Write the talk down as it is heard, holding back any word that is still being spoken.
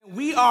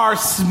are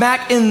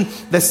smack in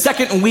the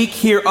second week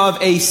here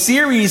of a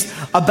series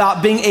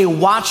about being a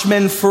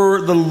watchman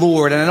for the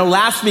Lord. And I know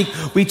last week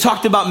we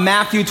talked about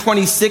Matthew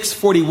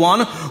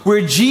 26:41,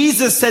 where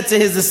Jesus said to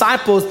his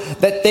disciples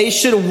that they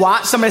should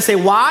watch. Somebody say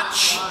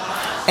watch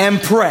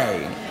and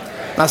pray.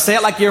 Now say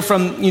it like you're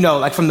from,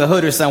 like from the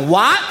hood or something.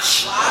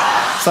 Watch.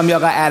 Some of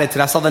y'all got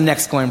attitude. I saw the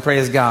next going,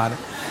 praise God.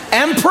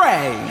 And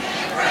pray.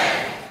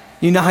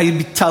 You know how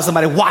you tell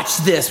somebody, watch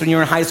this when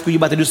you're in high school, you're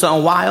about to do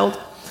something wild?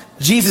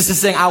 Jesus is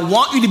saying, I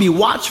want you to be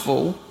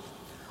watchful.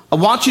 I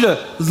want you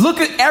to look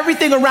at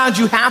everything around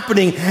you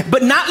happening,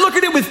 but not look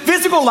at it with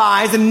physical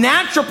eyes and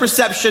natural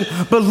perception,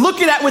 but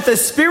look at it with a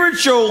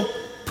spiritual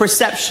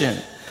perception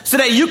so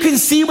that you can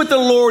see what the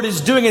Lord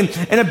is doing.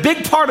 And a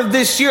big part of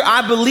this year,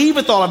 I believe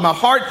with all of my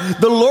heart,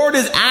 the Lord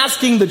is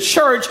asking the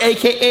church,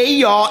 aka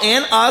y'all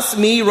and us,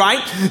 me,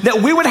 right,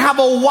 that we would have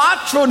a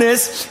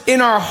watchfulness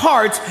in our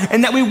hearts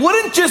and that we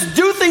wouldn't just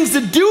do things to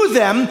do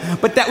them,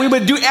 but that we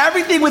would do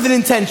everything with an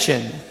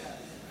intention.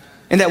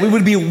 And that we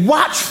would be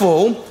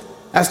watchful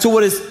as to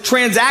what is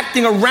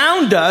transacting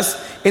around us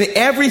in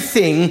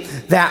everything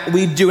that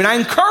we do. And I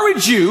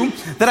encourage you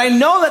that I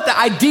know that the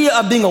idea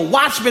of being a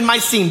watchman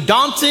might seem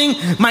daunting,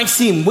 might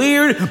seem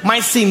weird,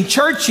 might seem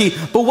churchy,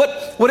 but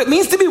what it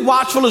means to be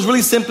watchful is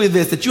really simply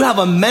this, that you have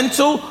a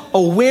mental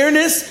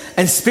awareness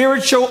and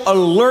spiritual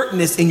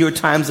alertness in your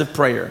times of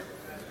prayer.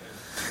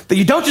 That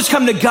you don't just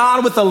come to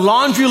God with a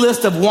laundry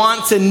list of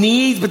wants and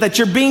needs, but that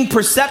you're being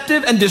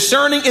perceptive and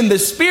discerning in the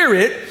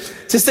spirit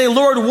to say,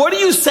 Lord, what are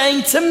you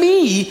saying to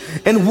me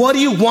and what do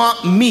you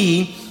want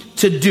me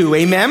to do?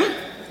 Amen.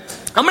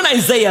 I'm in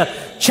Isaiah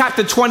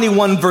chapter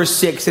 21 verse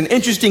 6, an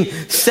interesting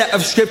set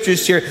of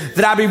scriptures here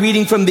that I'll be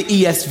reading from the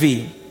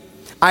ESV.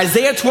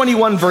 Isaiah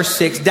 21 verse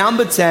 6 down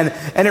to 10,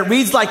 and it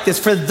reads like this.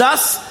 For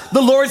thus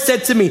the Lord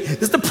said to me,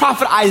 this is the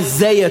prophet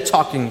Isaiah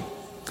talking.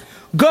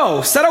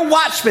 Go, set a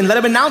watchman, let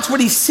him announce what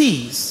he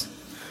sees.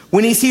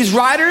 When he sees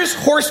riders,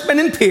 horsemen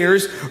in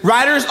pairs,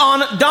 riders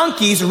on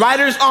donkeys,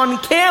 riders on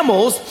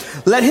camels,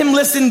 let him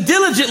listen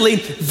diligently,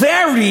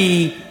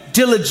 very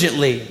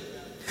diligently.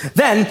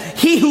 Then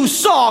he who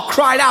saw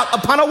cried out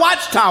upon a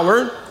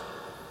watchtower,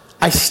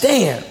 I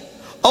stand,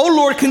 O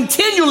Lord,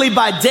 continually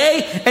by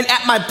day, and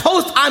at my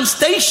post I'm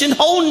stationed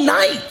whole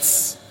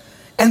nights.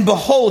 And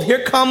behold,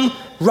 here come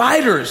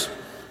riders,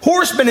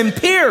 horsemen in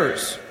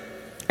pairs.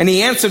 And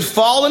he answered,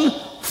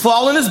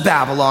 fallen is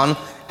Babylon,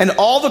 and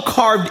all the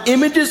carved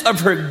images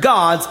of her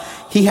gods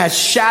he has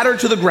shattered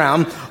to the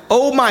ground.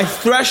 O my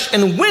threshed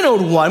and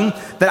winnowed one,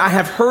 that I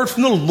have heard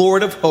from the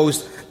Lord of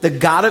hosts, the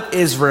God of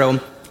Israel,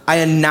 I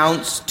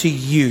announce to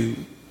you.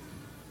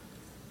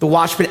 The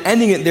watchman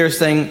ending it there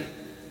saying,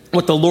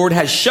 what the Lord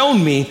has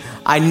shown me,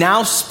 I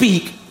now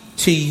speak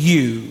to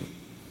you.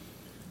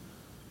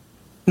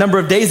 A number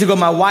of days ago,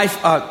 my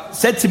wife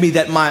said to me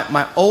that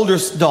my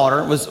oldest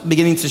daughter was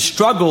beginning to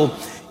struggle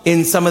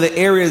in some of the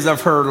areas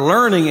of her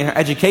learning and her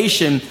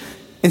education,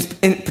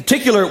 in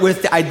particular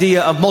with the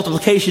idea of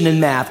multiplication in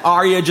math.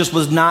 Aria just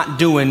was not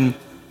doing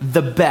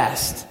the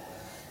best.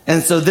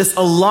 And so this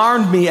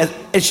alarmed me, as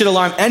it should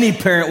alarm any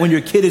parent when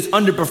your kid is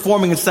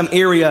underperforming in some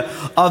area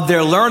of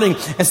their learning.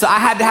 And so I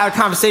had to have a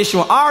conversation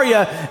with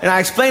Aria, and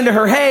I explained to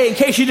her, hey, in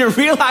case you didn't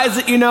realize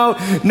it,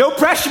 no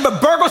pressure,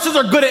 but Burgoses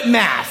are good at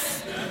math.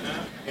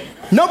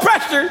 No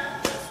pressure.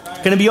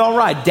 Gonna be all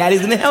right.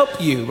 Daddy's gonna help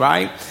you,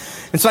 right?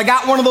 And so I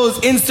got one of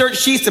those insert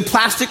sheets, the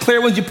plastic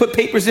clear ones you put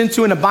papers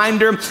into in a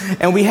binder.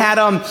 And she had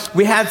some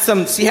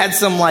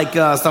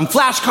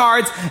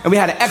flashcards, and we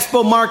had an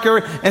expo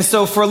marker. And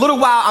so for a little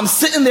while, I'm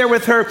sitting there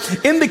with her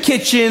in the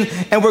kitchen,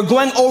 and we're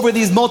going over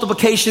these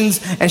multiplications,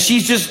 and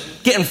she's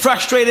just getting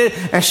frustrated,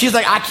 and she's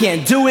like, I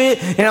can't do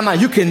it. And I'm like,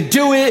 you can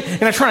do it.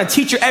 And I'm trying to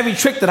teach her every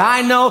trick that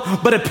I know.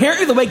 But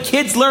apparently the way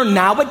kids learn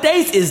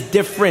nowadays is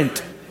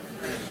different.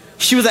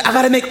 She was like, I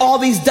got to make all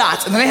these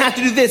dots, and then I have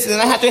to do this, and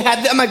then I have to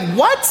have that. I'm like,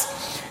 what?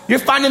 You're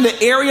finding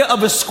the area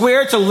of a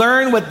square to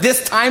learn what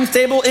this times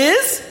table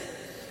is?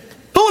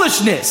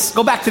 Foolishness.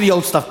 Go back to the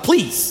old stuff,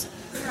 please.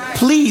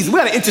 Please, we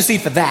got to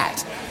intercede for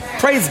that.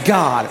 Praise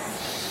God.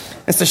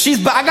 And so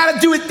but I got to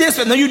do it this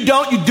way. No, you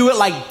don't. You do it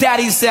like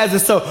Daddy says.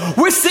 And so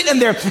we're sitting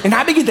there, and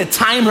I begin to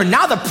time her.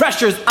 Now the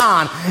pressure's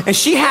on, and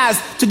she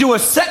has to do a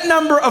set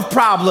number of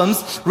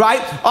problems,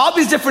 right? All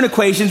these different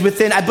equations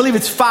within, I believe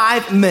it's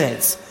 5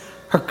 minutes.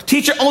 Her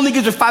teacher only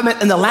gives her 5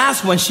 minutes, and the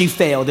last one she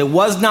failed. It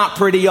was not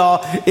pretty,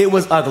 y'all. It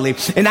was ugly.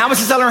 And I was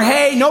just telling her,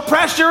 hey, no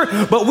pressure,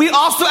 but we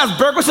also, as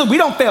Burgoses, we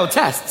don't fail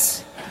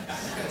tests.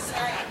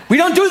 We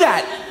don't do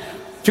that.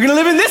 If you're going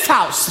to live in this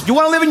house, if you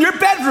want to live in your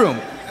bedroom,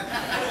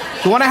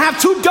 if you want to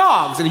have 2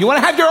 dogs, and you want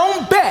to have your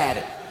own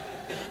bed,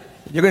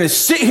 you're going to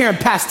sit here and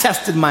pass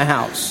tests in my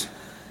house.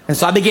 And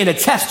so I began to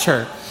test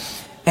her.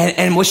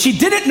 And what she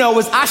didn't know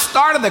was I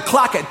started the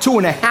clock at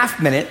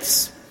 2.5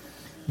 minutes.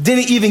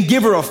 Didn't even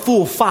give her a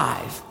full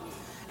 5.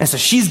 And so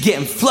she's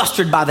getting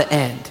flustered by the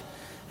end.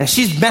 And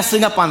she's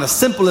messing up on the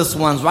simplest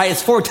ones, right?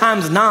 It's 4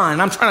 times 9.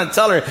 I'm trying to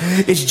tell her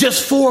it's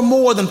just 4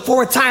 more than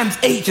 4 times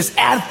 8. Just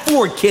add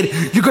 4,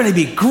 kid. You're going to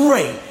be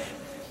great.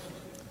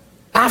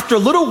 After a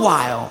little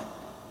while,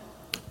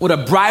 with a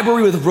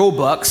bribery with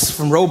Robux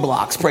from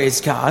Roblox,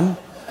 praise God.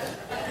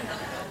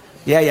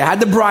 Yeah, I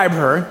had to bribe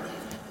her.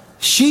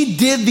 She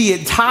did the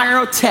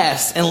entire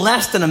test in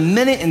less than 1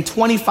 minute and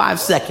 25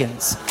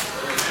 seconds.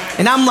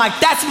 And I'm like,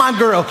 that's my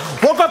girl.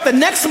 Woke up the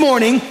next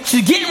morning.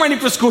 She's getting ready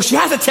for school. She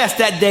has a test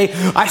that day.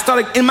 I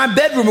started in my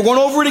bedroom. We're going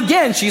over it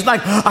again. She's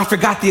like, I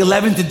forgot the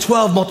 11 to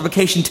 12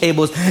 multiplication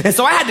tables. And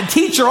so I had to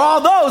teach her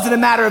all those in a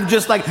matter of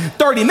just like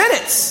 30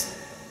 minutes.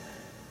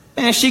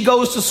 And she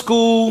goes to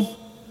school.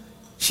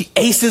 She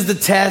aces the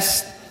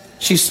test.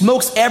 She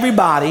smokes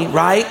everybody,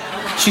 right?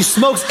 She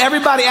smokes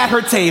everybody at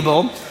her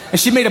table. And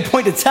she made a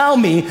point to tell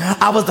me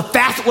I was the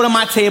fastest one on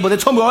my table. They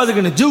told me I wasn't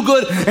going to do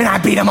good, and I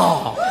beat them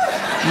all.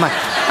 I'm like,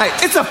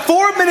 it's a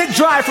 4-minute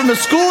drive from the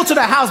school to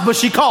the house, but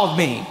she called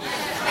me.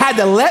 Had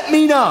to let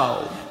me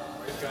know.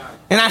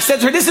 And I said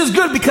to her, this is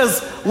good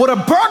because what a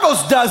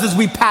Burgos does is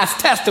we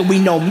pass tests and we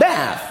know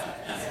math.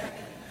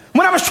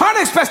 What I was trying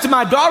to express to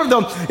my daughter,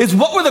 though, is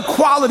what were the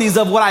qualities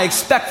of what I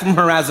expect from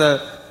her as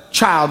a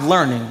child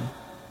learning.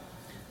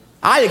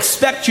 I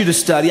expect you to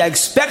study. I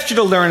expect you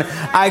to learn.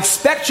 I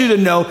expect you to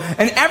know.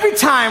 And every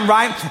time,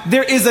 right,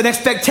 there is an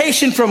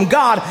expectation from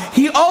God.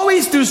 He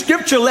always, through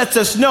Scripture, lets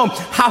us know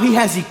how He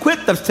has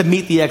equipped us to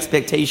meet the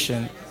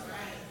expectation,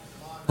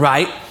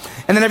 right?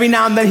 And then every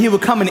now and then He will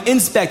come and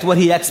inspect what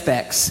He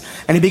expects.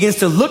 And He begins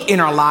to look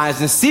in our lives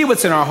and see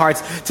what's in our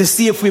hearts to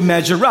see if we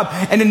measure up.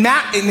 And in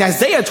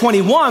Isaiah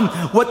 21,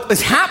 what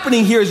is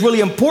happening here is really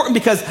important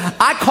because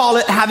I call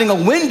it having a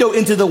window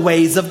into the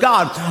ways of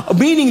God.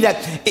 Meaning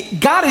that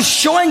God is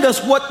showing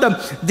us what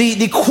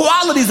the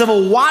qualities of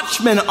a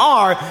watchman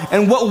are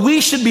and what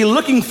we should be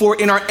looking for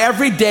in our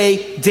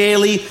everyday,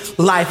 daily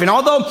life. And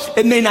although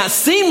it may not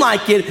seem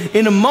like it,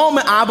 in a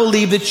moment I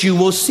believe that you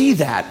will see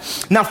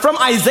that. Now from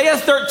Isaiah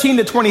 13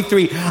 to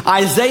 23,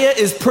 Isaiah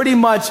is pretty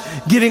much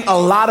giving a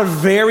lot of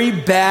very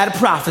bad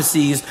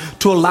prophecies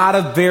to a lot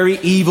of very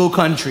evil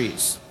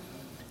countries.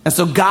 And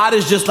so God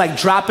is just like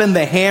dropping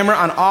the hammer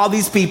on all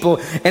these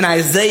people, and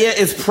Isaiah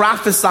is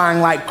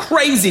prophesying like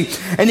crazy.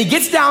 And he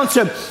gets down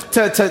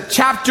to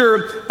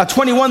chapter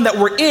 21 that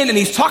we're in, and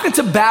he's talking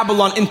to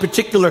Babylon in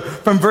particular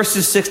from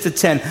verses 6 to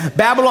 10.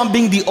 Babylon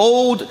being the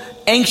old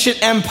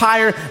ancient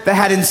empire that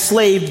had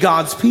enslaved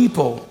God's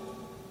people.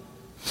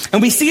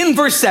 And we see in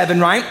verse 7,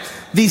 right,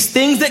 these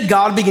things that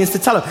God begins to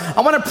tell him.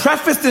 I want to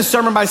preface this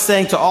sermon by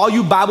saying to all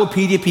you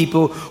Biblepedia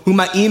people who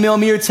might email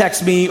me or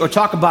text me or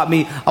talk about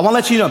me, I want to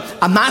let you know,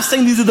 I'm not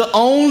saying these are the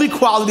only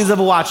qualities of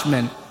a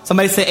watchman.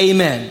 Somebody say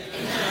amen.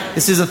 Amen.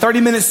 This is a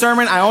 30-minute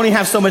sermon. I only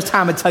have so much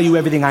time to tell you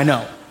everything I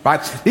know,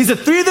 right? These are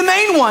 3 of the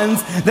main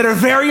ones that are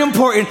very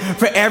important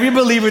for every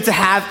believer to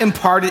have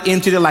imparted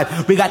into their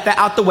life. We got that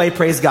out the way,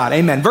 praise God.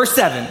 Amen. Verse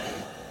 7,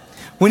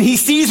 when he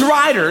sees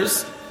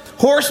riders,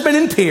 horsemen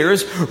in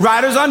pairs,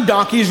 riders on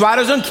donkeys,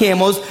 riders on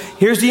camels.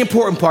 Here's the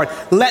important part.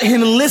 Let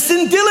him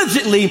listen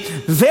diligently,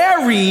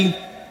 very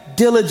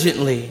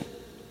diligently.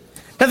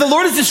 Now the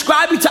Lord is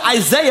describing to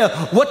Isaiah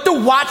what the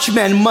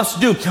watchman must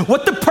do,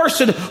 what the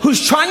person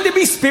who's trying to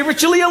be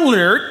spiritually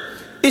alert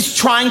is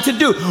trying to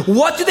do.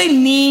 What do they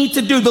need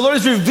to do? The Lord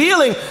is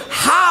revealing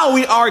how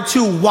we are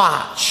to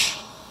watch.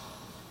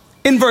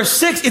 In verse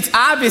 6, it's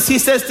obvious. He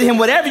says to him,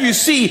 whatever you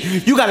see,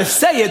 you got to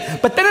say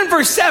it. But then in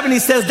verse 7, he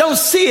says, don't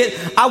see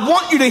it. I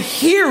want you to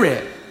hear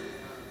it.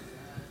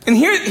 And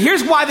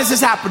here's why this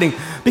is happening.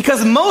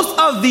 Because most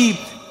of the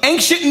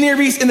ancient Near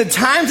East in the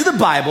times of the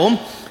Bible,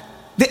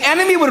 the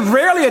enemy would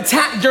rarely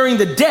attack during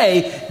the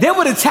day. They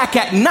would attack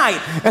at night.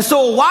 And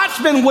so a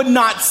watchman would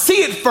not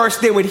see it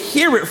first. They would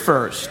hear it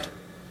first.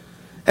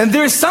 And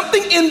there's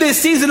something in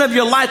this season of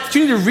your life that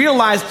you need to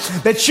realize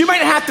that you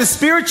might have to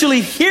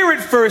spiritually hear it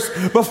first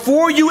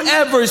before you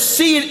ever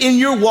see it in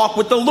your walk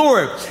with the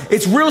Lord.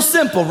 It's real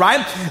simple,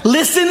 right?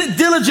 Listen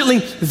diligently,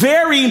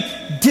 very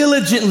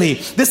diligently.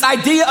 This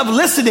idea of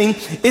listening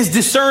is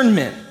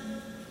discernment.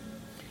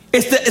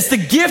 It's the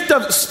gift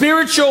of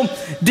spiritual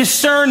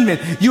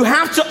discernment. You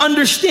have to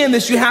understand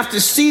this. You have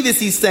to see this,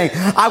 he's saying.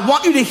 I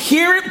want you to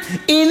hear it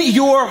in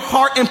your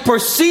heart and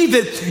perceive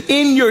it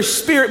in your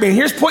spirit. Man,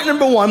 here's point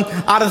number 1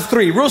 out of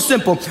 3. Real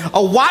simple.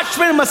 A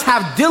watchman must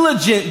have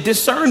diligent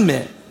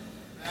discernment.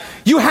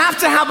 You have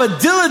to have a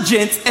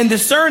diligent and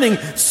discerning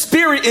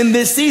spirit in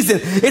this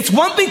season. It's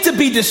one thing to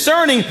be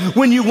discerning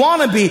when you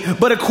want to be,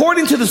 but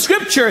according to the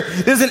Scripture,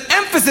 there's an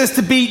emphasis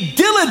to be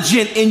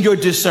diligent in your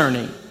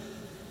discerning.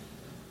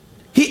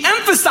 He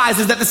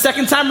emphasizes that the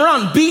second time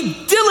around, be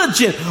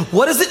diligent.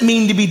 What does it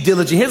mean to be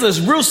diligent? Here's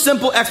a real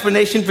simple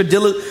explanation for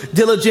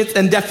diligence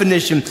and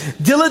definition.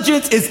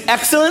 Diligence is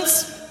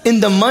excellence in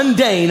the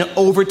mundane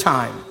over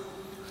time.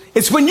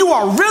 It's when you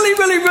are really,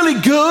 really,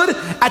 really good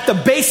at the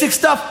basic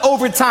stuff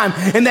over time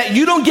and that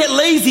you don't get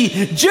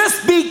lazy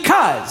just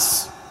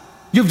because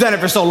you've done it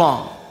for so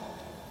long.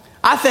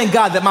 I thank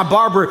God that my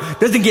barber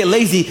doesn't get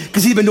lazy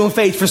because he's been doing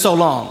fades for so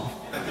long.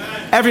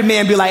 Every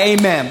man be like,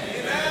 amen.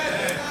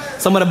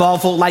 Some of the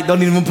bald folk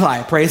don't even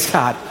apply. Praise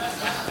God.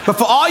 But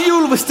for all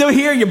you who are still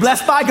here, you're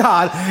blessed by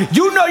God.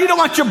 You know you don't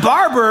want your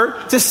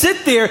barber to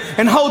sit there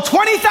and hold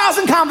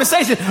 20,000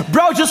 conversations.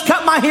 Bro, just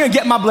cut my hair and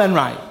get my blend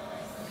right.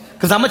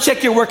 because I'm going to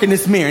check your work in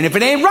this mirror. And if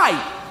it ain't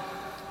right,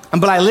 I'm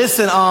like,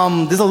 listen,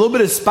 there's a little bit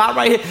of spot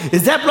right here.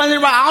 Is that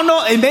blended right? I don't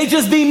know. It may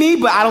just be me,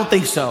 but I don't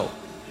think so.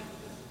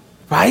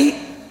 Right?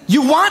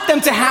 You want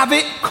them to have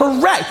it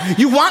correct.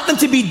 You want them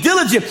to be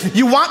diligent.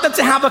 You want them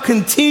to have a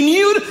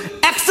continued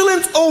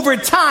excellence over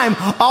time,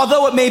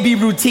 although it may be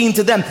routine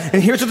to them.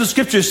 And here's what the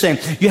scripture is saying.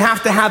 You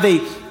have to have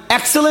a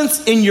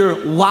excellence in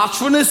your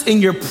watchfulness,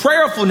 in your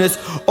prayerfulness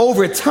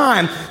over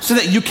time so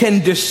that you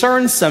can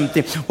discern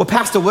something. Well,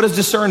 Pastor, what does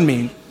discern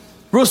mean?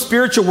 Real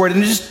spiritual word,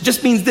 and it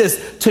just means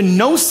this, to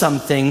know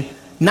something,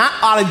 not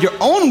out of your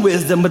own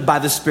wisdom, but by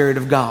the Spirit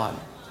of God.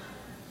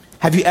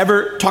 Have you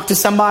ever talked to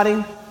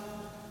somebody?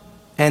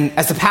 And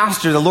as a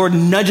pastor, the Lord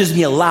nudges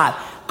me a lot.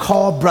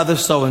 Call brother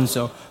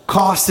so-and-so.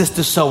 Call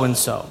sister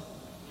so-and-so.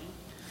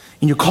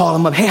 And you call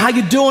them up. Hey, how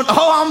you doing?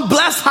 Oh, I'm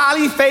blessed,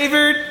 highly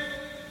favored.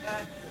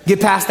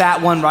 Get past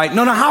that one, right?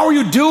 No, how are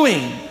you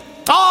doing?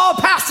 Oh,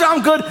 pastor,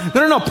 I'm good.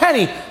 No,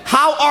 Penny,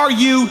 how are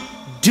you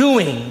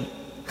doing?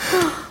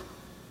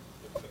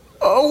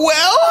 Oh,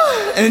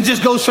 well, and it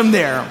just goes from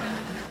there,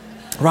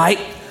 right?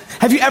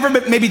 Have you ever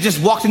maybe just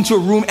walked into a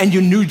room and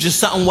you knew just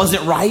something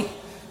wasn't right?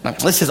 Like,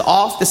 this is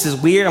off. This is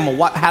weird. I'm going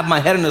to have my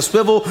head on a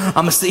swivel. I'm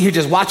going to sit here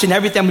just watching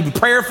everything. I'm going to be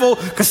prayerful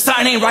because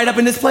something ain't right up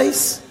in this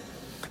place.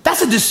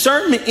 That's a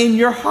discernment in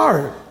your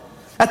heart.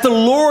 That the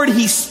Lord,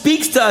 he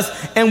speaks to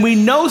us and we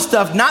know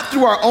stuff not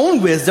through our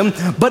own wisdom,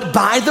 but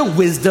by the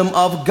wisdom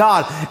of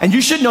God. And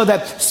you should know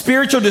that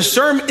spiritual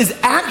discernment is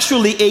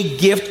actually a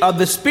gift of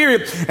the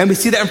Spirit. And we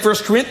see that in 1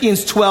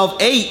 Corinthians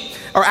 12:8,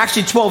 or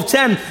actually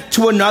 12:10,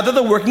 to another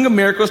the working of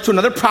miracles, to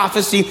another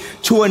prophecy,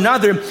 to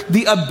another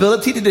the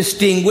ability to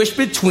distinguish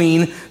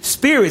between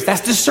spirits. That's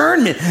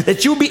discernment,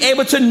 that you'll be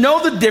able to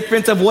know the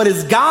difference of what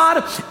is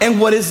God and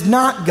what is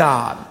not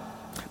God.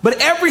 But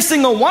every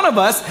single one of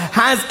us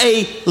has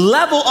a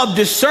level of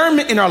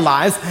discernment in our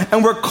lives,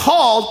 and we're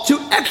called to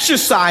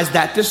exercise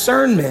that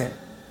discernment.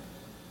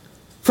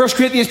 1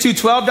 Corinthians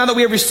 2:12, now that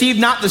we have received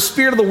not the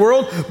spirit of the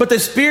world, but the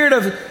Spirit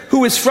of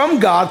who is from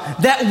God,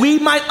 that we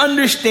might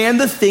understand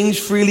the things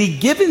freely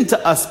given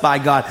to us by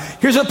God.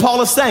 Here's what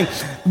Paul is saying.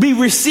 We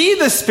receive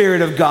the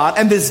Spirit of God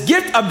and this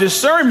gift of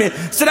discernment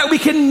so that we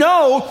can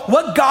know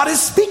what God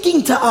is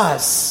speaking to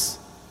us.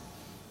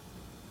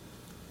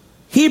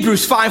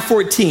 Hebrews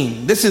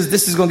 5:14. This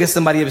is going to get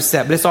somebody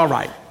upset, but it's all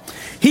right.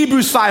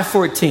 Hebrews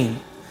 5:14.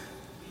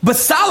 But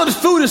solid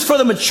food is for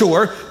the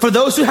mature, for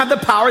those who have the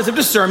powers of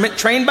discernment,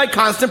 trained by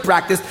constant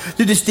practice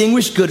to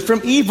distinguish good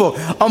from evil.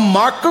 A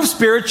mark of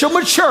spiritual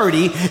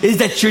maturity is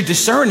that you're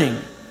discerning,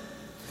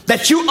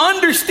 that you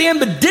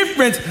understand the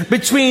difference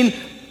between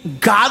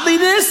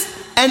godliness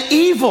and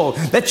evil,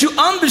 that you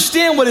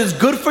understand what is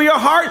good for your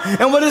heart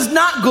and what is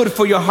not good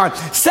for your heart.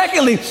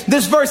 Secondly,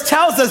 this verse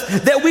tells us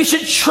that we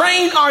should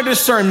train our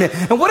discernment.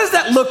 And what does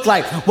that look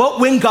like? Well,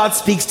 when God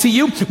speaks to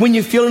you, when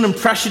you feel an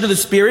impression of the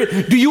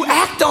Spirit, do you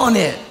act on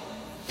it?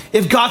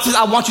 If God says,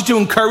 I want you to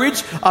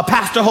encourage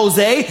Pastor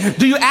Jose,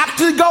 do you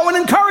actually go and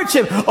encourage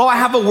him? Oh, I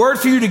have a word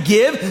for you to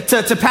give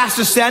to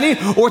Pastor Sandy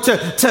or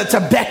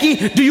to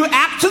Becky. Do you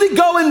actually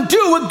go and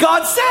do what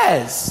God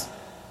says?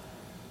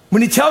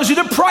 When he tells you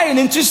to pray and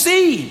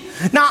intercede.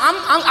 Now,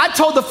 I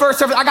told the first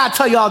service, I got to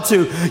tell y'all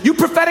too, you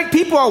prophetic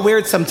people are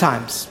weird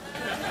sometimes.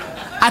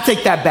 I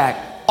take that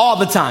back all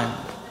the time.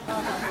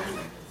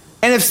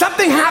 And if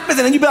something happens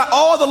and then you be like,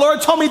 oh, the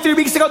Lord told me 3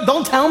 weeks ago,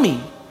 don't tell me.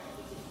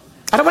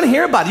 I don't want to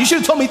hear about it. You should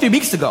have told me 3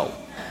 weeks ago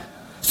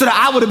so that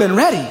I would have been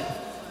ready.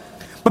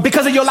 But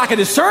because of your lack of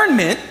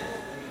discernment,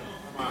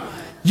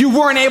 you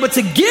weren't able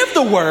to give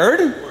the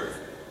word,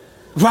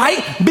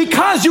 right?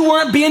 Because you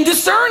weren't being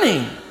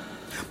discerning.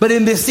 But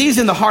in this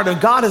season, the heart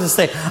of God is to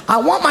say,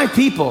 I want my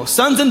people,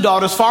 sons and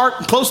daughters far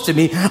close to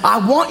me.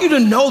 I want you to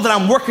know that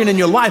I'm working in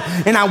your life.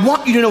 And I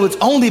want you to know it's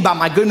only by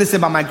my goodness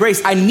and by my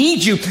grace. I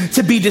need you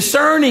to be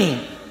discerning.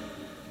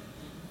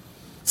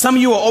 Some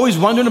of you are always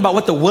wondering about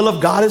what the will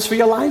of God is for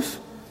your life.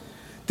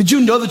 Did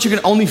you know that you can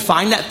only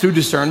find that through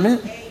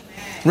discernment? Amen.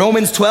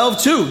 Romans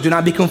 12:2, do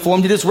not be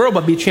conformed to this world,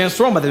 but be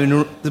transformed by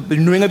the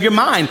renewing of your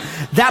mind,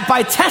 that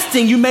by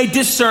testing you may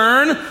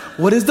discern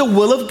what is the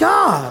will of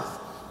God,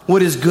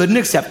 what is good and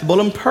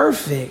acceptable and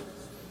perfect.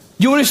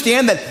 You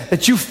understand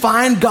that you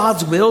find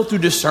God's will through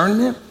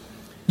discernment?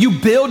 You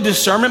build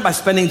discernment by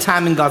spending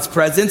time in God's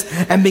presence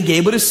and being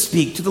able to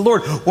speak to the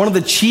Lord. One of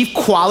the chief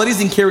qualities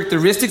and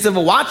characteristics of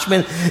a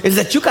watchman is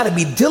that you got to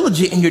be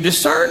diligent in your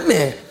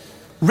discernment.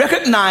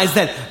 Recognize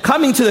that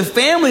coming to the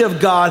family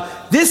of God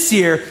this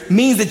year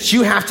means that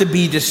you have to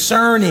be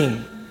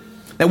discerning.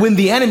 That when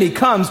the enemy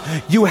comes,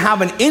 you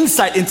have an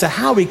insight into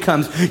how he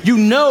comes. You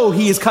know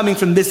he is coming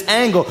from this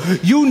angle.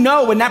 You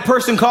know when that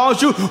person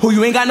calls you who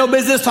you ain't got no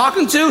business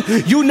talking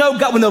to. You know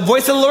God, when the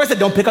voice of the Lord said,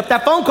 don't pick up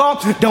that phone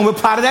call. Don't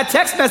reply to that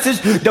text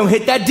message. Don't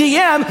hit that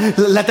DM.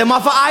 Let them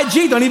off of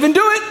IG. Don't even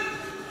do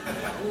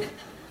it.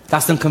 Got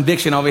some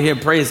conviction over here.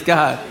 Praise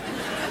God.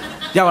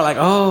 Y'all were like,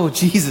 oh,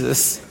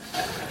 Jesus.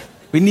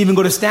 We didn't even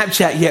go to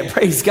Snapchat yet.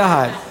 Praise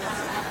God.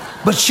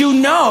 But you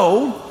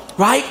know,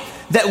 right?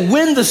 that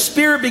when the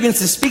Spirit begins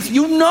to speak,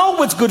 you know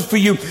what's good for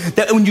you.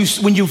 That when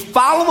you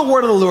follow the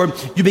word of the Lord,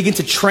 you begin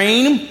to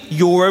train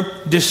your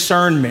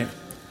discernment.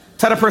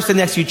 Tell the person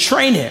next to you,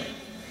 train it.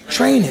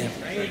 Train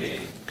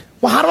it.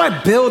 Well, how do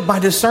I build my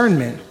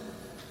discernment?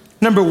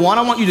 Number one,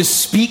 I want you to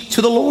speak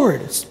to the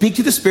Lord. Speak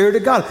to the Spirit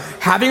of God.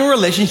 Having a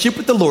relationship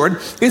with the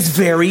Lord is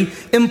very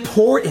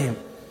important.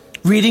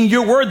 Reading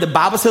your word. The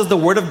Bible says the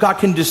word of God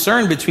can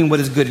discern between what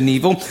is good and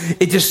evil.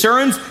 It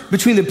discerns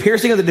between the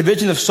piercing of the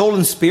division of soul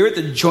and spirit,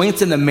 the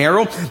joints and the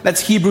marrow. That's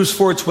Hebrews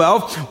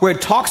 4:12, where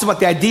it talks about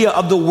the idea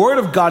of the word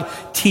of God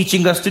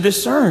teaching us to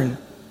discern.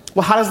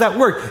 Well, how does that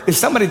work? If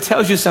somebody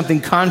tells you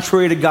something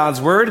contrary to God's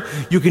word,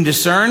 you can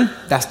discern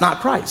that's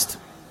not Christ.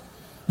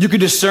 You can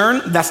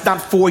discern that's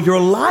not for your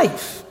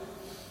life,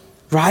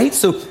 right?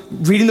 So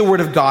reading the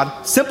word of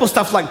God, simple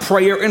stuff like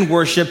prayer and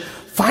worship,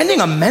 finding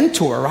a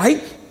mentor,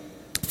 right?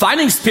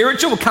 Finding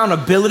spiritual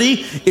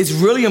accountability is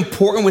really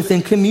important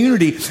within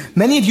community.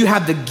 Many of you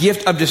have the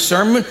gift of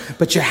discernment,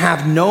 but you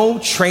have no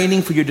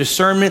training for your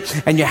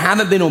discernment and you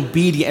haven't been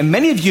obedient. And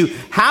many of you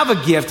have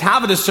a gift,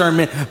 have a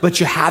discernment, but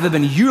you haven't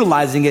been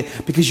utilizing it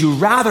because you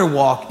rather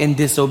walk in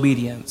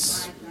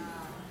disobedience.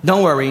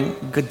 Don't worry,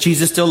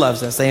 Jesus still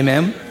loves us.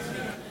 Amen.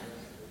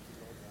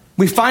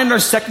 We find our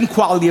second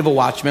quality of a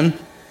watchman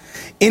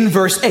in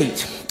verse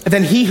 8.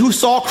 Then he who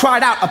saw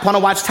cried out, upon a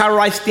watchtower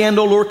I stand,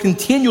 O Lord,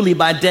 continually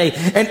by day.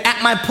 And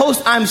at my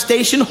post I am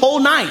stationed whole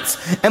nights.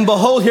 And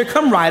behold, here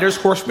come riders,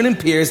 horsemen and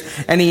peers.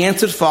 And he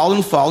answered,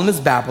 fallen, fallen is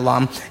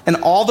Babylon. And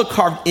all the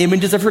carved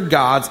images of her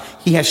gods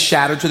he has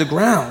shattered to the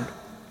ground.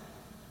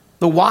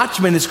 The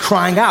watchman is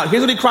crying out.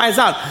 Here's what he cries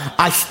out.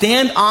 I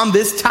stand on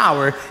this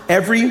tower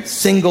every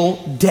single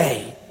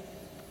day.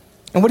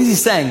 And what is he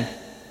saying?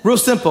 Real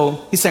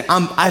simple. He's saying,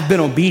 I've been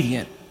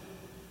obedient.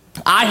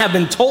 I have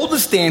been told to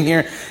stand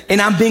here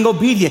and I'm being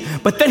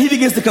obedient. But then he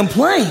begins to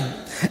complain.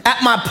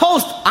 At my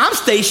post, I'm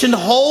stationed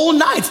whole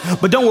nights.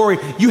 But don't worry,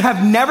 you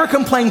have never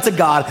complained to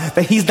God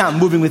that he's not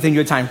moving within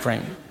your time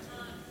frame.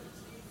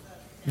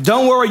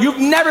 Don't worry, you've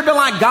never been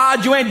like,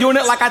 God, you ain't doing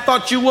it like I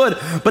thought you would.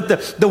 But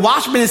the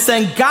watchman is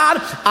saying, God,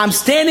 I'm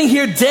standing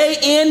here day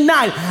and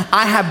night.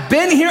 I have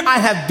been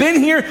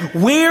here.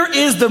 Where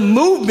is the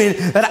movement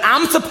that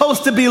I'm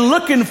supposed to be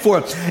looking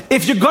for?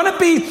 If you're going to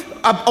be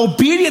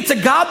obedient to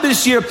God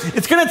this year,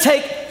 it's going to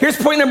take, here's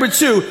point number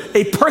 2,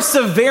 a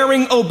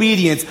persevering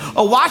obedience.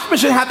 A watchman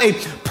should have a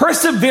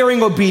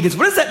persevering obedience.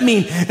 What does that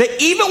mean?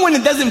 That even when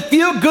it doesn't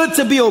feel good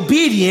to be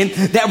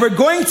obedient, that we're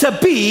going to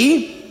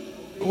be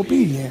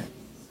obedient.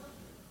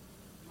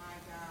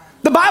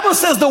 The Bible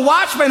says the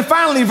watchman,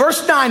 finally,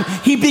 verse 9,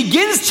 he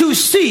begins to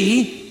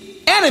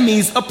see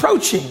enemies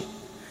approaching.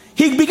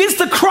 He begins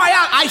to cry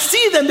out, I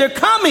see them, they're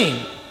coming.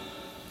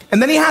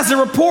 And then he has a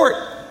report.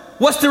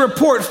 What's the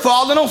report?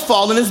 Fallen, oh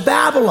fallen is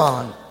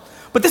Babylon.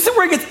 But this is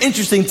where it gets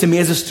interesting to me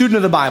as a student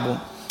of the Bible.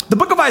 The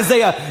book of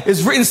Isaiah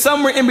is written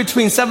somewhere in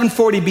between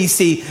 740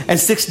 BC and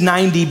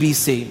 690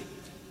 BC.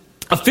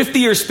 A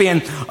 50-year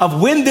span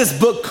of when this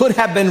book could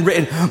have been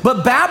written.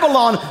 But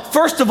Babylon,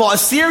 first of all,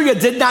 Assyria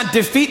did not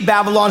defeat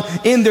Babylon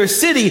in their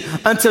city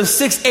until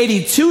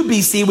 682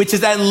 BC, which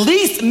is at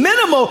least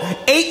minimal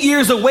 8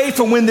 years away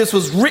from when this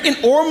was written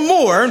or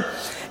more.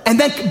 And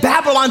then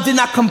Babylon did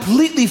not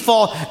completely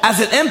fall as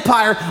an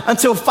empire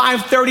until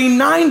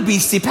 539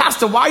 BC.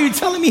 Pastor, why are you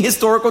telling me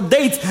historical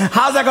dates?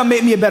 How's that going to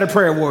make me a better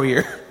prayer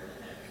warrior?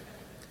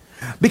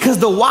 Because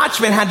the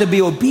watchman had to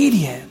be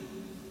obedient.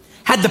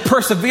 Had to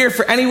persevere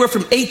for anywhere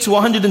from 8 to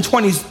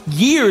 120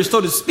 years,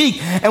 so to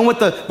speak. And what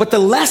the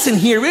lesson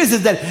here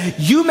is that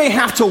you may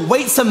have to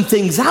wait some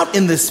things out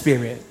in the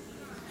spirit.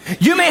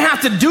 You may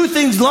have to do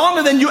things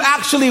longer than you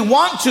actually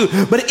want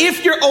to, but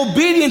if you're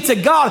obedient to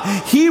God,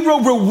 he will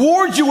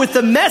reward you with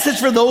the message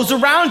for those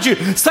around you.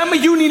 Some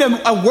of you need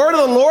a word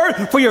of the Lord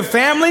for your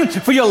family,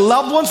 for your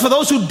loved ones, for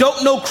those who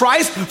don't know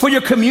Christ, for your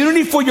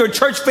community, for your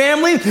church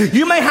family.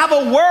 You may have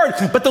a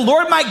word, but the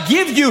Lord might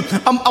give you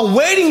a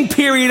waiting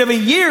period of a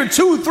year,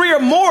 2, 3, or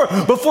more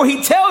before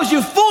he tells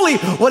you fully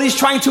what he's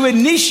trying to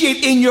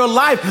initiate in your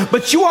life.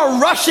 But you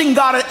are rushing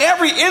God at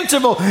every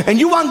interval, and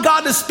you want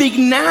God to speak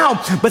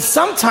now. But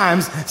sometimes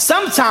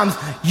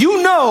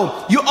you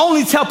know you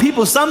only tell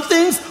people some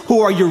things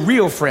who are your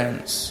real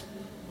friends.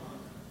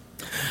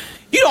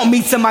 You don't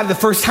meet somebody the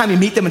first time you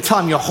meet them and tell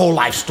them your whole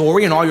life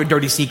story and all your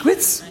dirty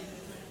secrets.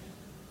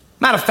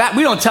 Matter of fact,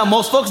 we don't tell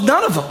most folks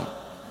none of them.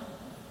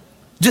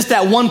 Just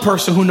that one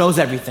person who knows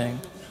everything.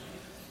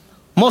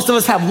 Most of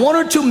us have one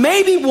or two,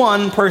 maybe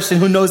one person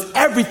who knows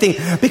everything,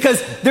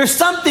 because there's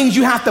some things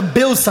you have to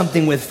build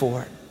something with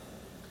for.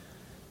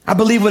 I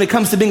believe when it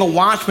comes to being a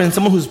watchman and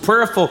someone who's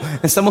prayerful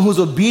and someone who's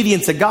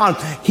obedient to God,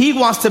 he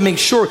wants to make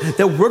sure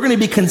that we're going to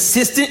be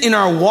consistent in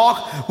our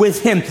walk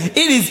with him. It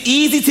is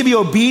easy to be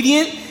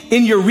obedient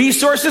in your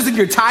resources and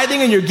your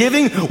tithing and your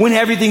giving when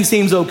everything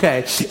seems okay.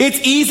 It's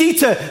easy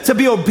to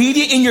be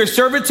obedient in your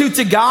servitude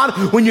to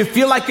God when you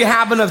feel like you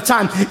have enough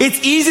time. It's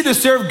easy to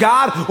serve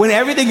God when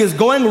everything is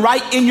going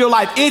right in your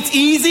life. It's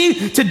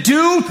easy to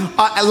do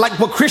like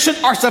what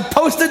Christians are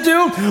supposed to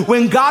do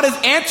when God is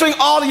answering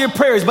all of your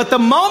prayers. But the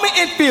moment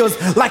it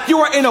feels like you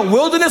are in a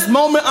wilderness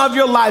moment of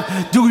your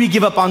life, do we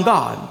give up on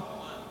God?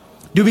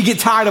 Do we get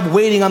tired of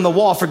waiting on the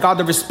wall for God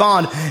to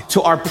respond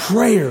to our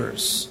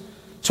prayers,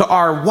 to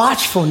our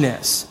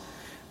watchfulness?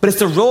 But it's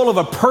the role of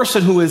a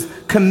person who is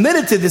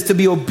committed to this to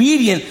be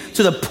obedient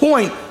to the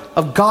point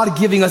of God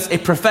giving us a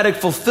prophetic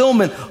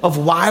fulfillment of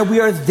why we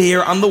are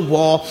there on the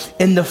wall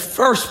in the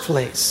first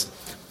place.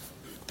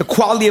 The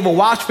quality of a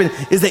watchman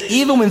is that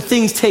even when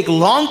things take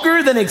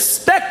longer than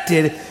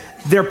expected,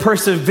 their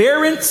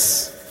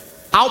perseverance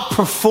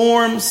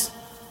outperforms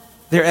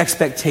their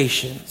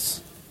expectations.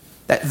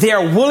 That they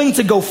are willing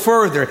to go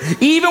further.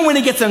 Even when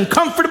it gets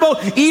uncomfortable,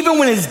 even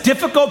when it's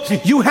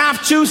difficult, you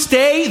have to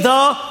stay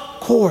the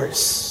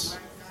course.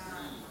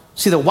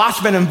 See, the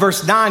watchman in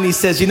verse 9, he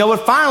says, you know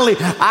what? Finally,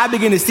 I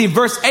begin to see.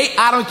 Verse 8,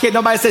 I don't care.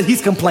 Nobody says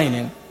he's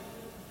complaining.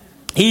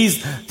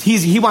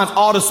 He wants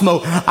all the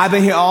smoke. I've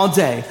been here all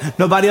day.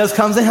 Nobody else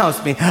comes and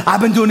helps me.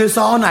 I've been doing this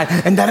all night.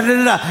 And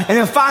da-da-da-da-da. And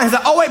then finally he's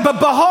like, oh wait, but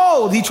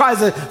behold. He tries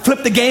to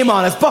flip the game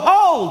on us.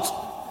 Behold,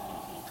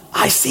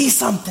 I see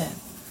something.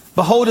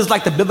 Behold is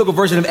like the biblical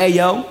version of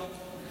Ayo.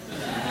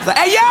 It's like,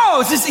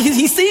 Ayo! It's just,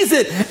 he sees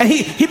it. And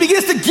he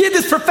begins to give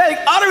this prophetic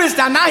utterance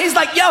now. Now he's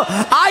like, yo,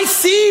 I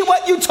see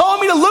what you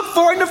told me to look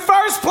for in the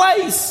first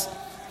place.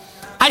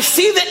 I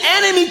see the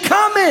enemy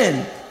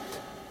coming.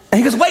 And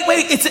he goes, wait,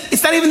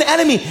 it's not even the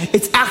enemy.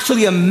 It's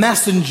actually a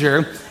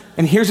messenger.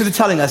 And here's what they're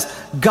telling us.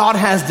 God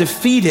has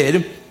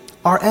defeated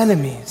our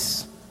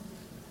enemies.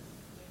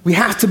 We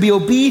have to be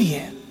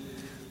obedient.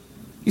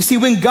 You see,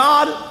 when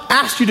God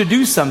asks you to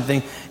do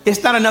something,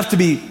 it's not enough to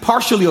be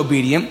partially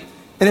obedient,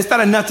 and it's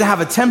not enough to have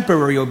a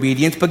temporary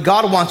obedience, but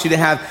God wants you to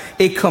have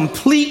a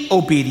complete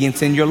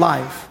obedience in your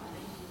life.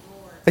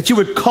 That you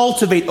would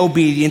cultivate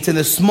obedience in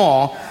the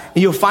small,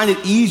 and you'll find it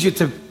easier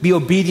to be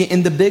obedient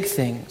in the big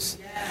things.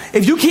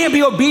 If you can't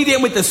be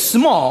obedient with the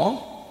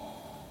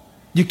small,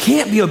 you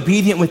can't be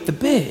obedient with the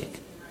big.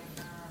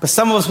 But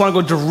some of us want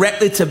to go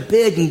directly to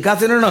big, and God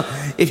said, no.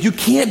 If you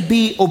can't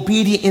be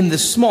obedient in the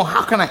small,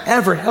 how can I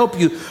ever help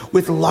you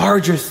with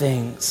larger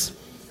things?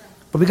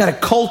 But we got to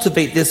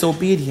cultivate this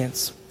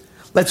obedience.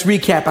 Let's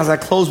recap as I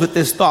close with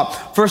this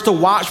thought. First, a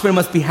watchman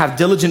must have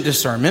diligent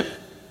discernment.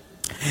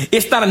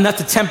 It's not enough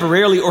to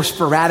temporarily or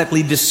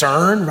sporadically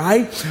discern,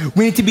 right?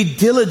 We need to be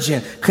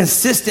diligent,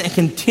 consistent, and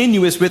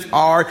continuous with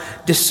our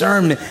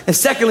discernment. And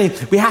secondly,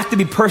 we have to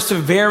be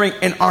persevering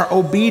in our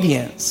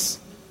obedience,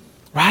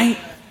 right?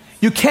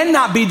 You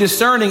cannot be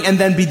discerning and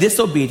then be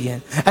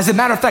disobedient. As a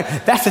matter of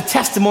fact, that's a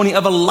testimony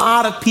of a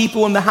lot of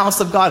people in the house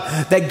of God,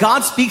 that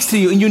God speaks to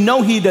you and you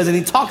know he does, and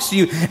he talks to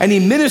you and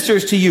he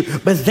ministers to you,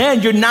 but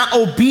then you're not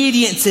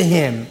obedient to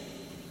him.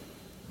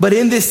 But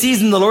in this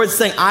season, the Lord's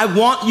saying, I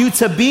want you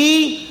to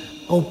be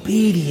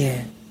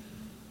obedient.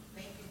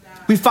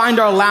 We find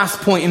our last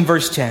point in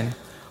verse 10.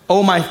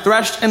 Oh, my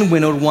threshed and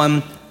winnowed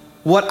one,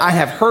 what I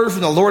have heard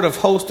from the Lord of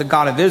hosts, the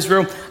God of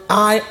Israel,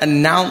 I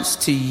announce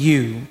to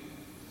you.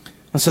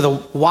 And so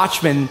the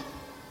watchman,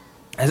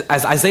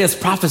 as Isaiah's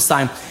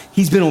prophesying,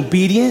 he's been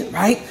obedient,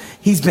 right?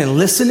 He's been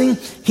listening.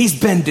 He's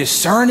been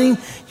discerning.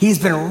 He's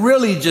been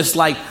really just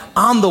like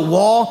on the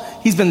wall.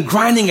 He's been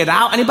grinding it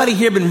out. Anybody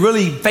here been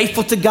really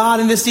faithful to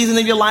God in this season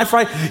of your life,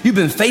 right? You've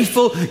been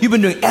faithful. You've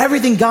been doing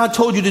everything God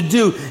told you to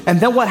do. And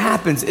then what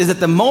happens is at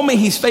the moment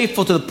he's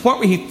faithful to the point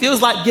where he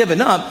feels like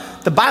giving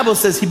up, the Bible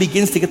says he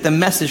begins to get the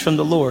message from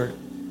the Lord.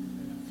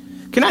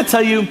 Can I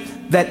tell you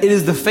that it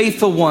is the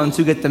faithful ones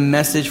who get the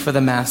message for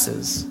the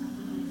masses?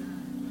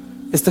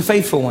 It's the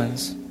faithful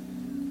ones.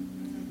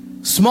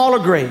 Small or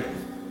great,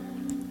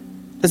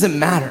 doesn't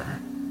matter.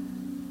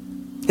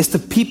 It's the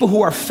people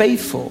who are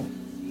faithful.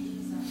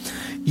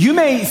 You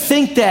may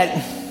think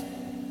that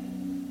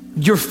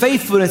your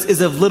faithfulness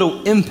is of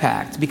little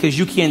impact because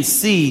you can't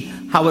see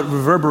how it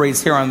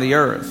reverberates here on the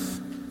earth.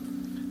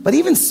 But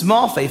even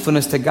small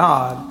faithfulness to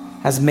God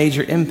has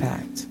major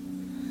impact.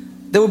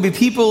 There will be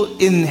people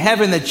in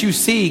heaven that you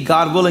see,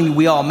 God willing,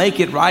 we all make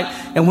it, right?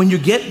 And when you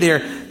get there,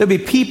 there'll be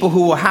people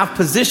who will have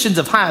positions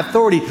of high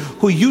authority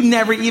who you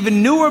never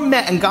even knew or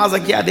met. And God's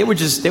like, yeah, they never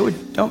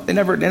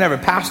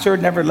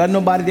pastored, never led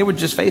nobody. They were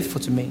just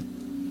faithful to me.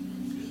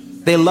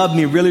 They loved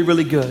me really,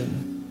 really good.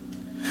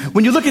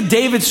 When you look at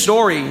David's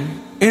story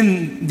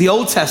in the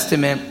Old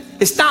Testament,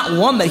 it's not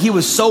one that he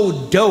was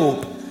so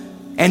dope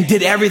and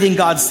did everything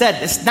God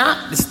said. It's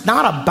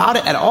not about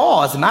it at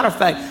all. As a matter of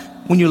fact,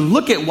 when you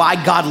look at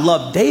why God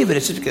loved David,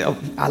 it's just,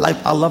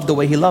 I love the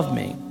way he loved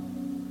me.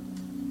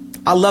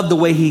 I love the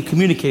way he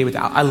communicated with me.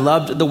 I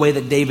loved the way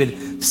that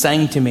David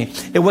sang to me.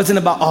 It wasn't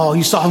about, oh,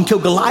 you saw him kill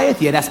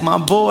Goliath? Yeah, that's my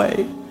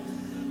boy.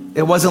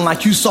 It wasn't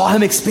like, you saw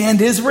him expand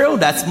Israel?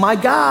 That's my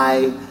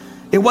guy.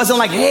 It wasn't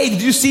like, hey,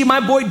 did you see my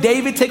boy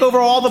David take over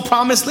all the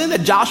promised land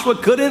that Joshua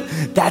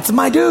couldn't? That's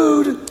my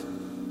dude.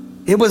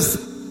 It was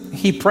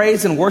he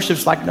prays and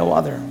worships like no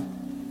other.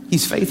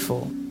 He's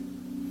faithful.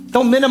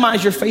 Don't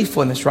minimize your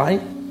faithfulness,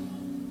 right?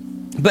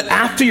 But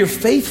after you're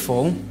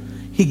faithful,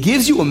 he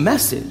gives you a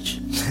message.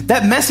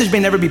 That message may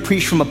never be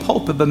preached from a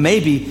pulpit, but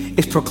maybe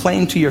it's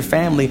proclaimed to your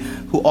family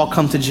who all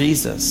come to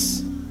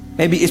Jesus.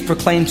 Maybe it's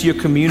proclaimed to your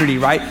community,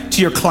 right?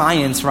 To your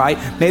clients, right?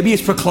 Maybe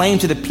it's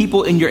proclaimed to the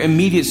people in your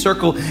immediate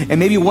circle, and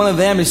maybe one of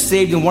them is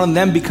saved and one of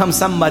them becomes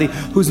somebody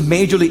who's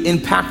majorly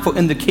impactful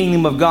in the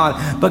kingdom of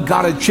God. But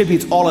God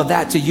attributes all of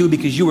that to you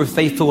because you were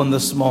faithful in the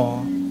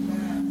small.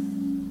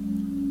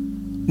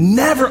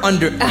 Never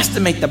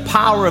underestimate the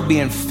power of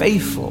being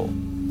faithful.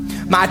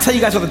 Now, I tell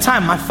you guys all the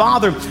time, my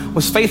father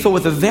was faithful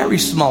with a very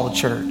small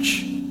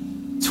church,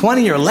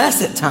 20 or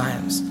less at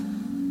times.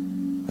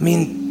 I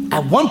mean,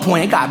 at one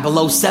point, it got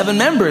below 7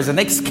 members, and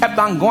they just kept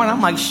on going.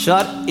 I'm like,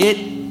 shut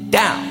it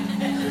down.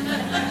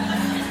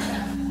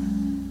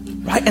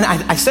 Right? And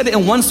I said it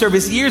in one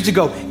service years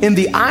ago. In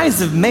the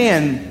eyes of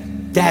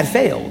man, Dad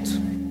failed.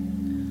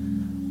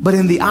 But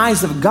in the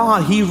eyes of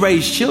God, he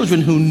raised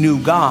children who knew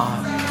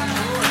God.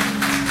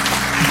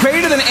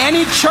 Greater than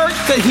any church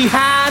that he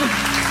had,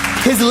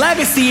 his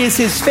legacy is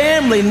his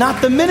family,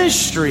 not the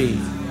ministry.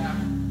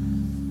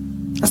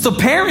 And so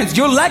parents,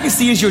 your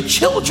legacy is your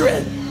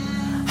children.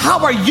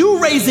 How are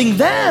you raising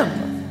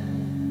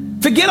them?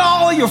 Forget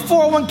all your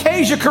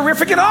 401ks, your career,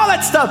 forget all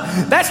that stuff.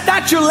 That's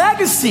not your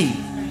legacy.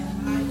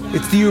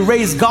 It's do you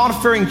raise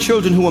God-fearing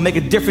children who will make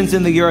a difference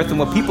in the earth and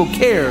will people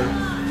care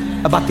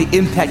about the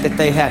impact that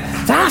they had.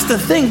 That's the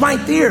thing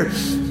right there.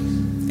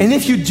 And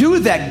if you do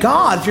that,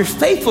 God, if you're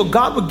faithful,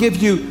 God will give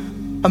you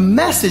a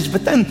message.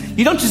 But then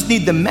you don't just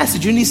need the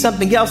message, you need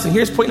something else. And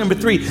here's point number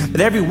 3,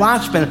 that every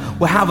watchman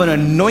will have an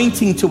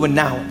anointing to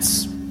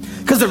announce.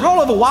 Because the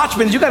role of a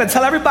watchman is you got to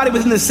tell everybody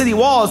within the city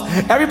walls,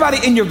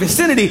 everybody in your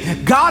vicinity,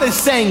 God is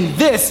saying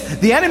this,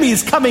 the enemy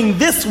is coming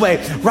this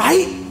way,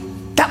 right?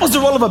 That was the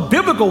role of a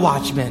biblical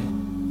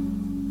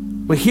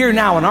watchman. But here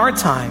now in our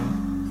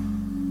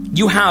time,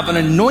 you have an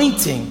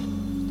anointing.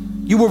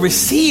 You will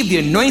receive the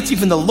anointing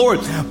from the Lord,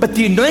 but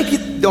the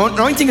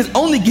anointing is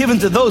only given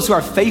to those who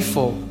are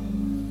faithful,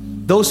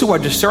 those who are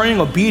discerning,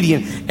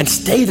 obedient, and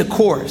stay the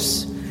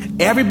course.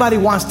 Everybody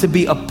wants to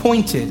be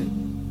appointed.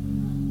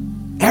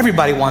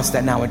 Everybody wants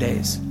that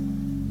nowadays.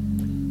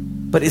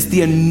 But it's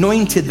the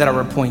anointed that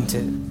are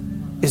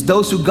appointed. It's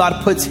those who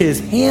God puts his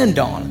hand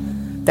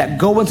on that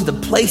go into the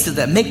places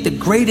that make the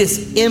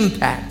greatest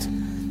impact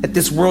that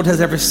this world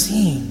has ever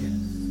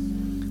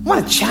seen. I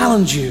want to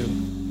challenge you.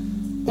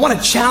 I want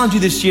to challenge you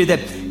this year that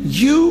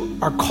you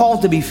are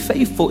called to be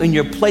faithful in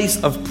your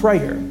place of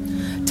prayer,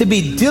 to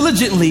be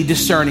diligently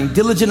discerning,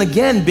 diligent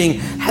again being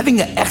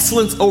having an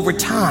excellence over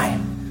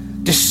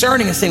time,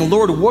 discerning and saying,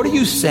 Lord, what are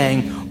you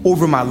saying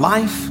over my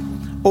life,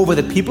 over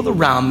the people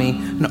around me,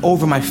 and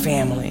over my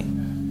family,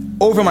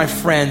 over my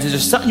friends? Is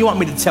there something you want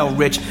me to tell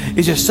Rich?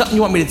 Is there something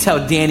you want me to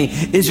tell Danny?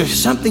 Is there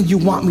something you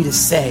want me to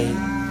say?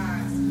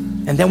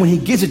 And then when he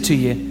gives it to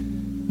you,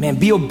 man,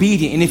 be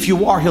obedient. And if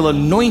you are, he'll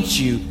anoint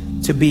you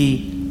to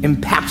be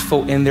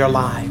impactful in their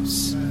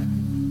lives.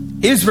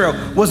 Israel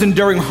was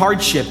enduring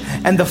hardship,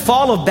 and the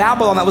fall of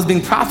Babylon that was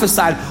being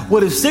prophesied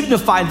would have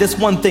signified this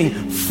one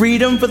thing: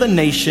 freedom for the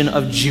nation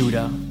of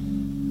Judah.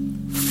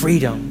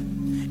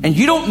 Freedom. And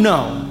you don't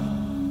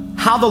know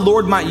how the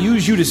Lord might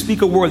use you to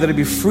speak a word that'll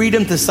be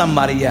freedom to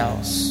somebody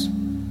else.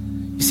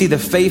 You see, the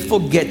faithful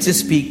get to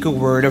speak a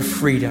word of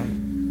freedom.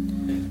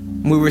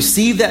 When we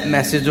receive that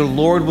message, the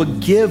Lord will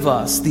give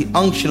us the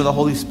unction of the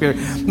Holy Spirit.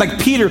 Like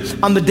Peter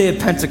on the day of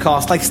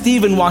Pentecost, like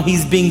Stephen while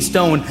he's being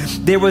stoned,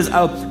 there was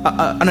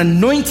an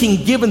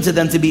anointing given to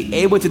them to be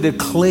able to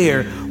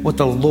declare what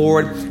the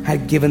Lord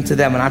had given to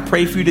them. And I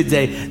pray for you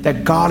today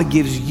that God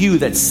gives you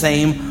that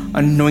same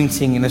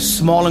anointing in a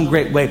small and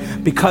great way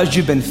because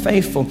you've been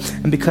faithful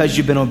and because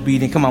you've been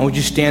obedient. Come on, would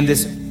you stand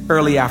this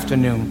early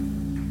afternoon?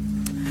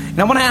 And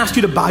I want to ask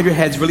you to bow your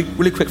heads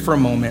really quick for a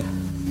moment.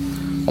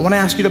 I want to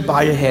ask you to bow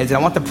your heads, and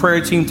I want the prayer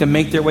team to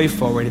make their way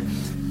forward.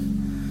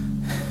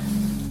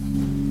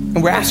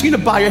 And we're asking you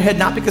to bow your head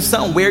not because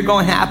something weird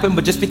going to happen,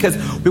 but just because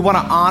we want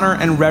to honor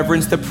and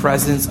reverence the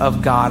presence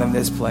of God in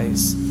this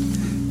place.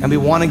 And we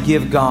want to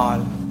give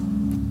God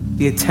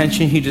the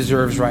attention he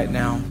deserves right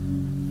now.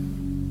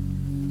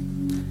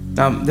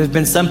 There's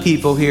been some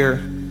people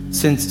here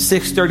since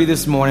 6:30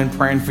 this morning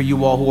praying for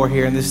you all who are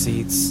here in the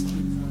seats.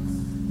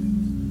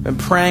 Been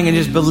praying and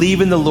just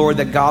believing the Lord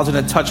that God's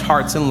going to touch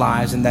hearts and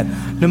lives, and that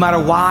no matter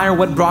why or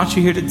what brought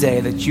you here today,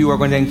 that you are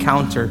going to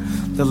encounter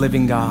the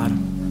living God.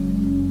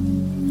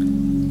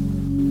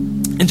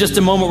 In just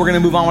a moment, we're going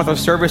to move on with our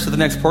service to the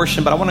next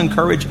portion, but I want to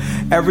encourage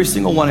every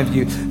single one of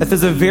you that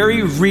there's a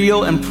very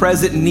real and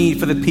present need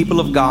for the people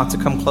of God to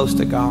come close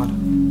to God.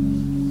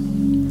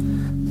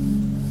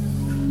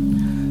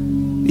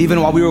 Even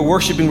while we were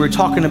worshiping, we were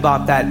talking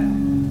about that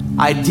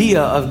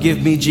idea of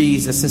give me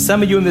Jesus. And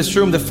some of you in this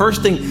room, the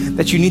first thing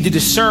that you need to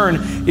discern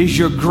is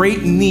your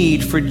great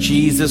need for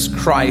Jesus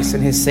Christ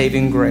and his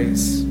saving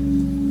grace.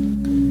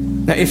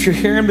 Now, if you're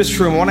here in this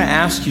room, I want to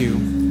ask you,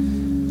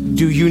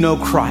 do you know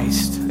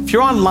Christ? If If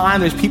you're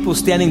online, there's people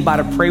standing by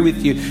to pray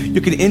with you. You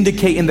can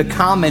indicate in the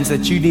comments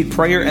that you need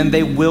prayer, and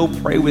they will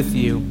pray with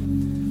you.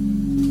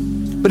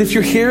 But if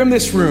you're here in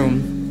this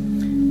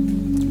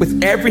room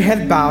with every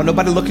head bowed,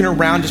 nobody looking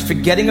around, just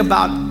forgetting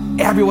about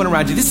everyone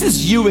around you, this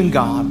is you and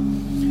God.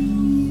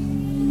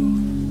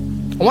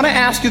 I want to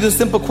ask you this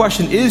simple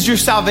question. Is your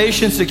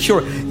salvation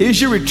secure? Is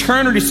your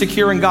eternity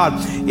secure in God?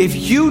 If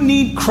you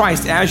need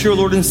Christ as your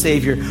Lord and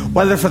Savior,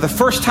 whether for the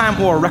first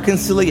time or a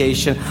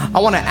reconciliation,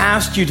 I want to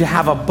ask you to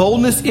have a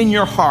boldness in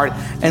your heart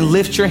and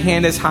lift your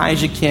hand as high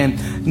as you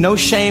can. No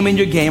shame in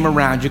your game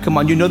around you. Come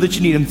on, you know that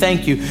you need Him.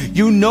 Thank you.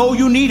 You know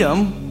you need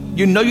Him.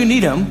 You know you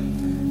need Him.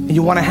 And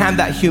you want to have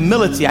that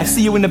humility. I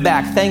see you in the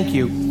back. Thank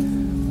you.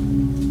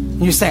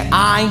 And you say,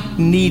 I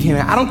need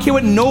Him. I don't care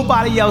what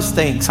nobody else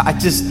thinks. I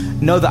just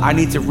know that I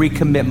need to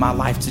recommit my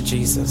life to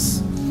Jesus.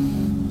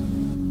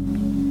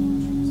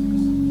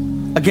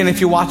 Again,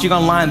 if you're watching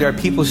online, there are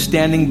people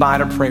standing by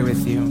to pray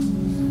with you.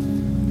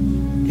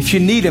 If you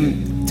need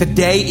Him,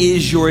 today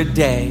is your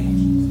day.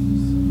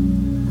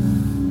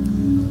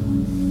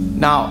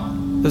 Now,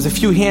 there's a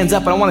few hands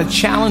up, but I want to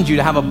challenge you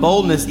to have a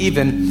boldness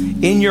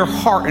even in your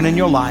heart and in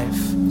your life.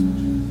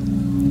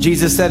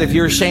 Jesus said, if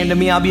you're ashamed of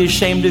me, I'll be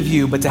ashamed of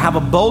you. But to have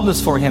a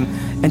boldness for Him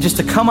and just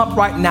to come up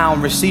right now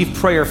and receive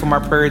prayer from our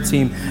prayer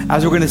team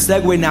as we're going to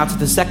segue now to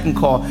the second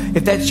call.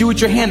 If that's you with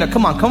your hand up,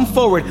 come on, come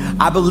forward.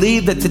 I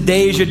believe that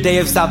today is your day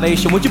of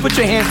salvation. Would you put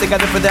your hands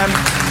together for them?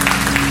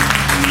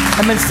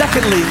 And then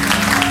secondly,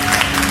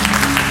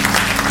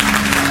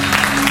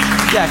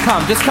 just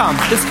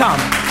come.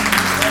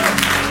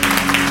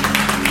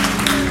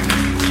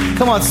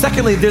 Come on,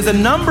 secondly, there's a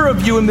number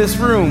of you in this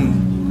room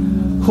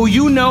who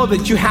you know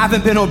that you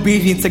haven't been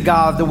obedient to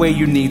God the way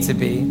you need to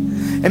be.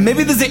 And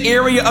maybe there's an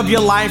area of your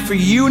life where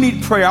you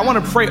need prayer. I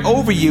want to pray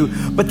over you.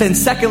 But then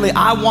secondly,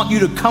 I want you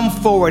to come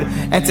forward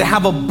and to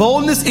have a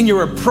boldness in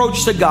your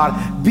approach to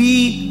God.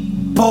 Be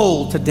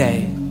bold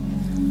today.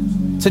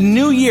 It's a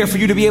new year for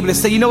you to be able to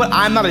say, you know what?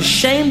 I'm not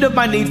ashamed of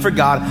my need for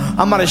God.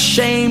 I'm not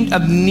ashamed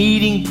of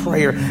needing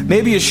prayer.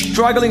 Maybe you're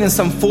struggling in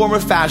some form or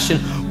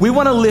fashion. We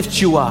want to lift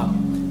you up.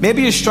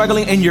 Maybe you're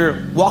struggling in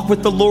your walk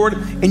with the Lord,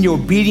 in your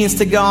obedience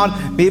to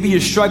God. Maybe you're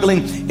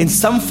struggling in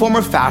some form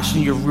or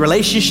fashion, your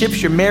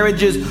relationships, your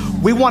marriages.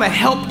 We want to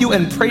help you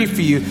and pray for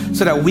you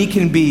so that we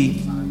can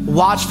be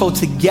watchful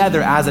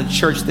together as a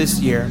church this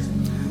year.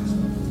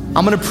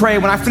 I'm going to pray.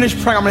 When I finish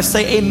praying, I'm going to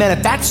say amen.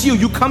 If that's you,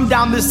 you come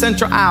down this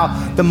central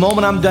aisle the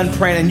moment I'm done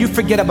praying and you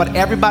forget about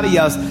everybody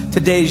else.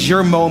 Today is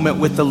your moment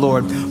with the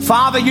Lord.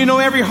 Father, you know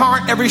every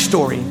heart, every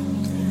story.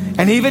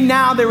 And even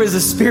now there is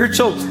a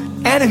spiritual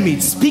enemy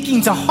speaking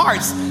to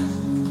hearts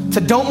to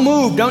don't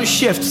move, don't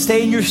shift,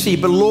 stay in your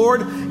seat. But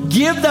Lord,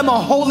 give them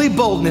a holy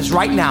boldness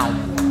right now.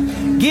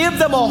 Give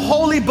them a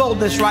holy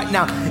boldness right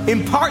now.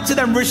 Impart to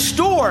them,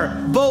 restore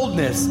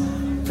boldness.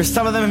 For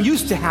some of them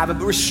used to have it,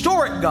 but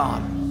restore it,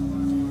 God,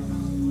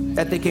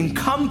 that they can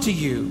come to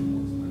you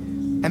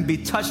and be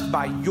touched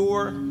by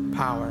your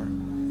power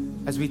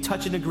as we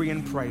touch and agree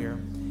in prayer.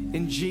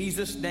 In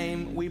Jesus'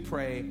 name we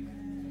pray.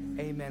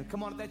 Amen.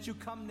 Come on, if that's you,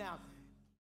 come now.